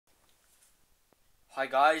Hi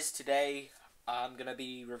guys, today I'm going to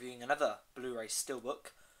be reviewing another Blu-ray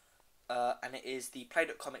Steelbook, and it is the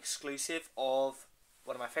Play.com exclusive of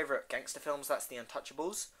one of my favourite gangster films, that's The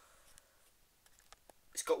Untouchables.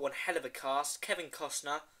 It's got one hell of a cast: Kevin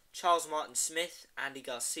Costner, Charles Martin Smith, Andy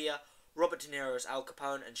Garcia, Robert De Niro as Al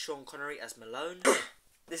Capone, and Sean Connery as Malone.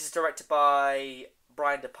 This is directed by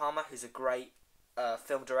Brian De Palma, who's a great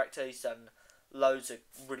film director. He's done loads of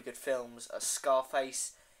really good films,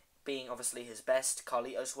 Scarface being obviously his best,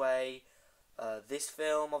 Carlito's Way, this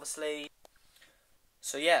film obviously.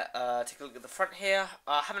 So yeah, take a look at the front here.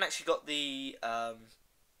 I haven't actually got the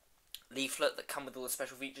leaflet that come with all the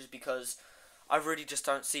special features because I really just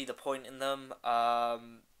don't see the point in them. I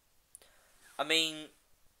mean,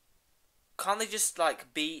 can't they just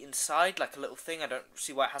like be inside like a little thing? I don't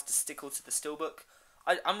see why it has to stick all to the Steelbook.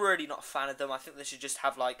 I'm really not a fan of them. I think they should just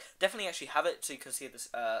have definitely actually have it so you can see this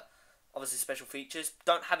obviously special features.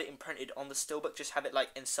 Don't have it imprinted on the Steelbook, just have it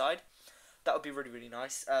inside. That would be really, really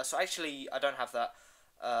nice. So actually I don't have that.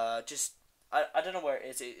 I don't know where it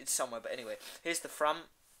is. It's somewhere, but anyway, here's the front.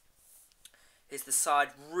 Here's the side.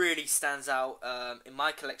 Really stands out in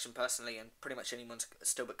my collection personally, and pretty much anyone's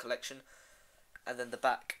Steelbook collection. And then the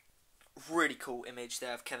back, really cool image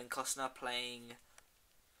there of Kevin Costner playing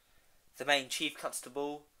the main chief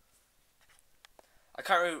constable. I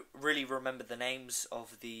can't really remember the names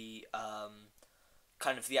of the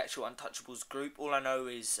kind of the actual Untouchables group. All I know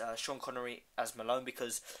is Sean Connery as Malone,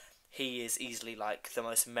 because he is easily the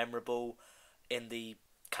most memorable in the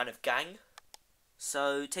kind of gang.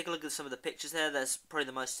 So take a look at some of the pictures there. There's probably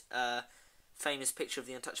the most famous picture of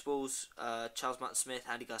the Untouchables: Charles Martin Smith,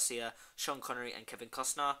 Andy Garcia, Sean Connery, and Kevin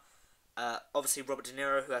Costner. Obviously Robert De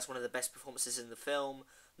Niro, who has one of the best performances in the film.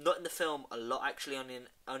 Not in the film a lot actually,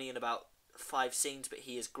 only in about 5 scenes, but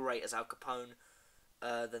he is great as Al Capone.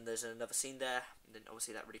 Then there's another scene there, and then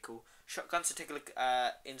obviously that really cool shotgun. So take a look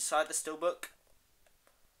inside the Steelbook.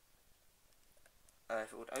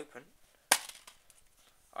 If it would open.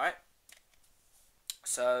 Alright.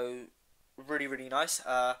 So really, really nice.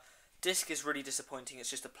 Disc is really disappointing. It's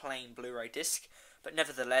just a plain Blu-ray disc, but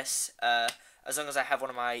nevertheless, as long as I have one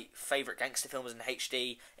of my favourite gangster films in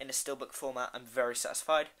HD in a Steelbook format, I'm very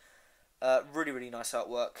satisfied. Really, really nice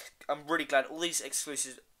artwork. I'm really glad all these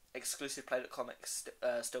exclusive Play.com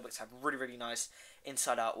Steelbooks have really, really nice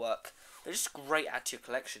inside artwork. They're just great add to your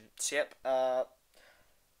collection. So yep,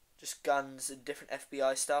 just guns and different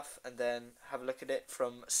FBI stuff, and then have a look at it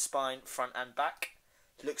from spine, front and back.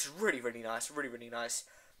 It looks really, really nice. Really, really nice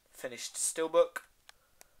finished Steelbook.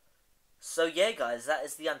 So yeah guys, that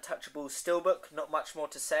is the Untouchables Steelbook. Not much more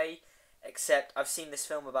to say, except I've seen this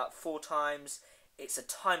film about 4 times. It's a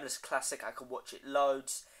timeless classic. I could watch it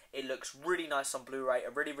loads. It looks really nice on Blu-ray.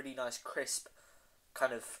 A really, really nice crisp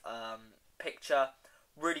kind of picture.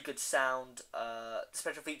 Really good sound. The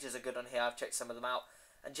special features are good on here. I've checked some of them out.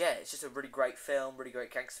 And yeah, it's just a really great film. Really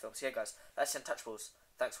great gangster film. So yeah guys, that's Untouchables.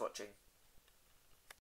 Thanks for watching.